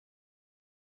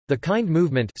The Kind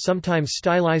movement, sometimes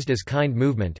stylized as Kind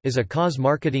Movement, is a cause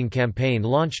marketing campaign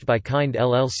launched by Kind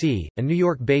LLC, a New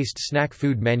York-based snack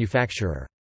food manufacturer.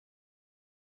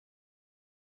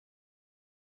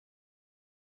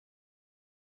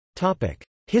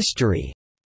 History.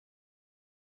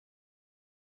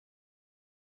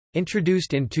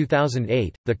 Introduced in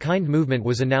 2008, the Kind movement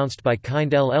was announced by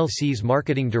Kind LLC's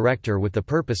marketing director with the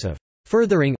purpose of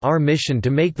furthering our mission to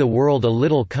make the world a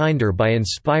little kinder by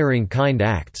inspiring kind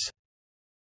acts.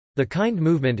 The Kind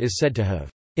movement is said to have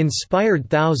inspired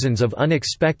thousands of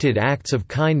unexpected acts of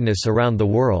kindness around the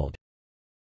world.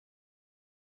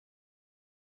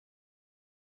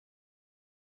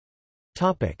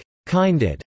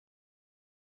 iKinded.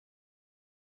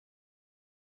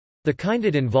 The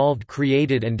iKinded involved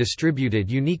created and distributed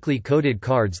uniquely coded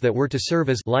cards that were to serve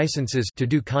as licenses to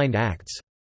do kind acts.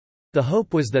 The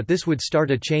hope was that this would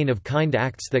start a chain of kind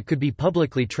acts that could be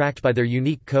publicly tracked by their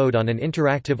unique code on an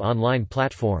interactive online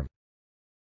platform.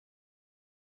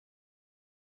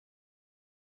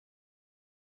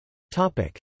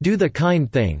 Do the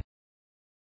Kind Thing.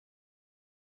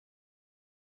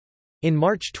 In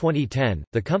March 2010,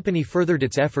 the company furthered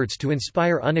its efforts to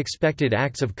inspire unexpected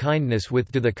acts of kindness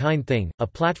with Do the Kind Thing, a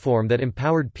platform that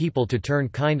empowered people to turn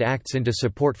kind acts into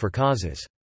support for causes.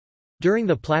 During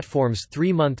the platform's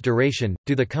 3-month duration,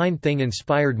 Do the Kind Thing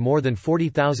inspired more than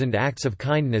 40,000 acts of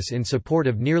kindness in support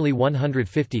of nearly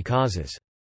 150 causes.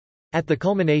 At the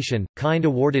culmination, Kind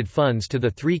awarded funds to the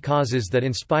 3 causes that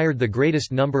inspired the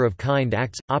greatest number of kind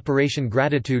acts: Operation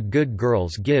Gratitude, Good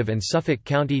Girls Give, and Suffolk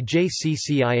County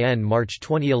JCCIN. March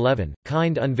 2011,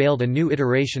 Kind unveiled a new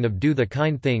iteration of Do the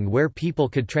Kind Thing where people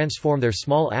could transform their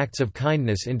small acts of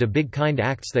kindness into big kind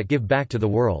acts that give back to the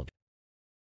world.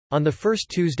 On the first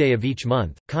Tuesday of each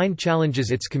month, Kind challenges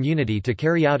its community to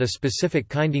carry out a specific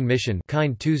kinding mission,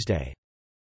 Kind Tuesday.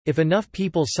 If enough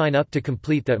people sign up to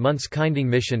complete that month's kinding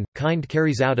mission, Kind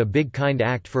carries out a big kind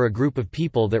act for a group of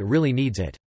people that really needs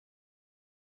it.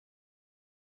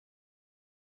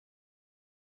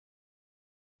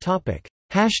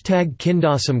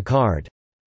 #KindAwesome card.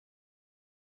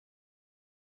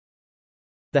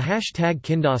 The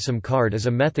 #KindAwesome card is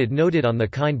a method noted on the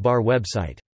Kind Bar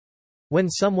website. When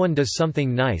someone does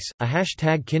something nice, a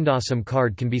 #KindAwesome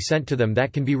card can be sent to them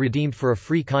that can be redeemed for a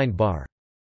free Kind Bar.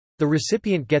 The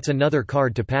recipient gets another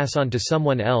card to pass on to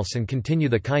someone else and continue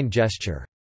the kind gesture.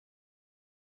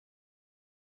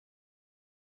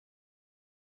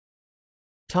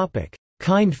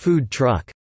 Kind food truck.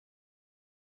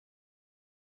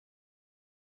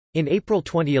 In April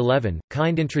 2011,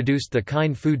 Kind introduced the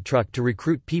Kind food truck to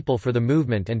recruit people for the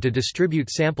movement and to distribute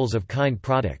samples of Kind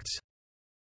products.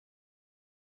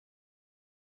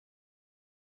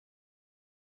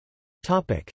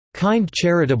 Kind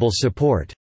charitable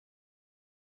support.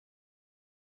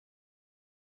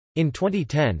 In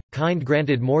 2010, Kind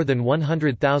granted more than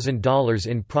 $100,000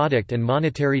 in product and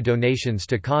monetary donations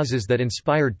to causes that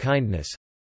inspired kindness,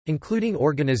 including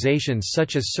organizations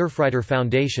such as Surfrider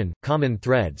Foundation, Common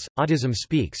Threads, Autism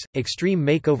Speaks, Extreme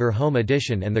Makeover Home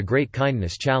Edition, and the Great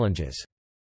Kindness Challenges.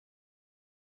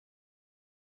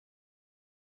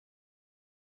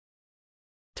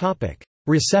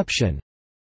 Reception.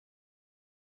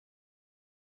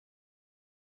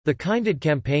 The iKinded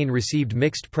campaign received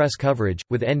mixed press coverage,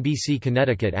 with NBC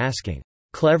Connecticut asking,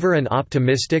 "Clever and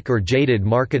optimistic or jaded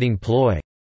marketing ploy?"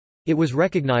 It was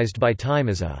recognized by Time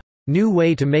as a new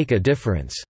way to make a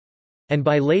difference, and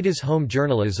by Ladies Home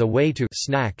Journal as a way to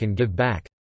snack and give back.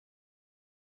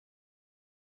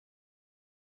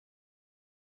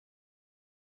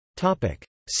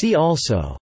 See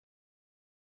also: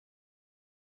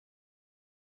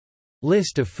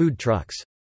 List of food trucks.